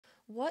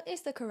what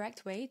is the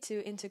correct way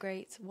to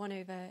integrate 1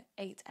 over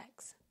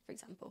 8x, for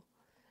example?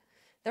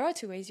 There are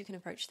two ways you can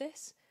approach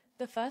this.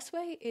 The first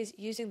way is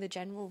using the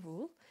general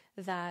rule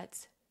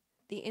that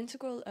the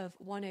integral of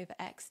 1 over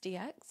x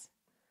dx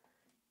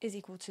is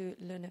equal to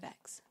ln of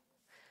x.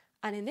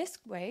 And in this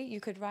way, you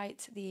could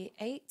write the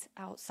 8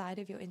 outside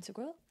of your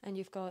integral, and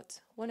you've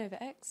got 1 over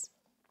x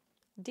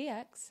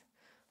dx,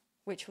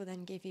 which will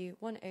then give you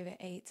 1 over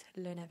 8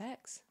 ln of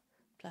x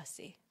plus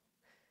c.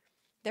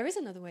 There is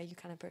another way you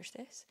can approach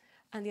this,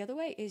 and the other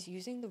way is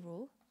using the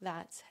rule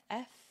that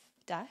f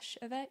dash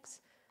of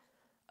x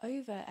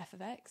over f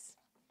of x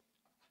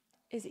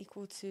is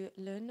equal to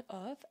ln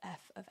of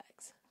f of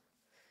x.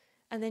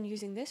 And then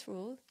using this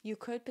rule, you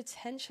could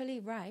potentially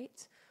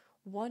write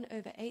 1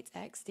 over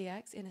 8x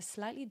dx in a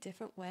slightly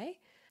different way.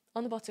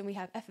 On the bottom we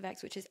have f of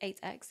x, which is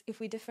 8x. If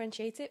we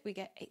differentiate it, we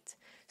get 8.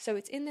 So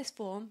it's in this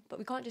form, but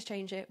we can't just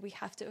change it. We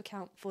have to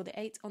account for the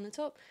 8 on the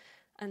top,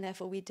 and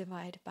therefore we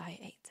divide by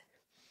 8.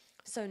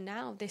 So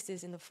now this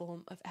is in the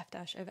form of f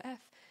dash over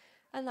f,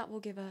 and that will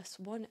give us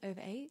 1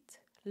 over 8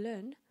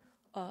 ln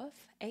of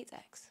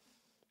 8x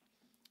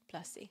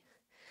plus c.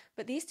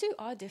 But these two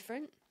are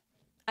different,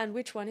 and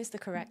which one is the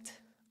correct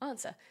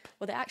answer?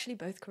 Well, they're actually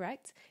both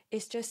correct.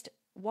 It's just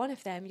one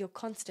of them, your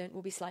constant,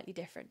 will be slightly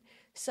different.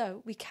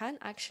 So we can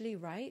actually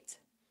write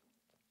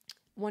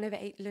 1 over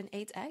 8 ln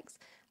 8x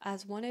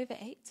as 1 over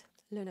 8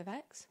 ln of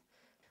x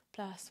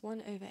plus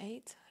 1 over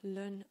 8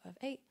 ln of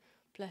 8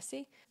 plus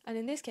c. And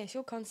in this case,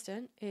 your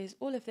constant is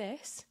all of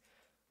this,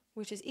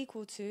 which is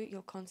equal to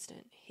your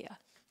constant here.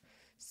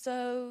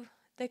 So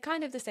they're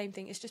kind of the same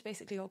thing. It's just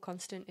basically your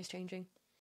constant is changing.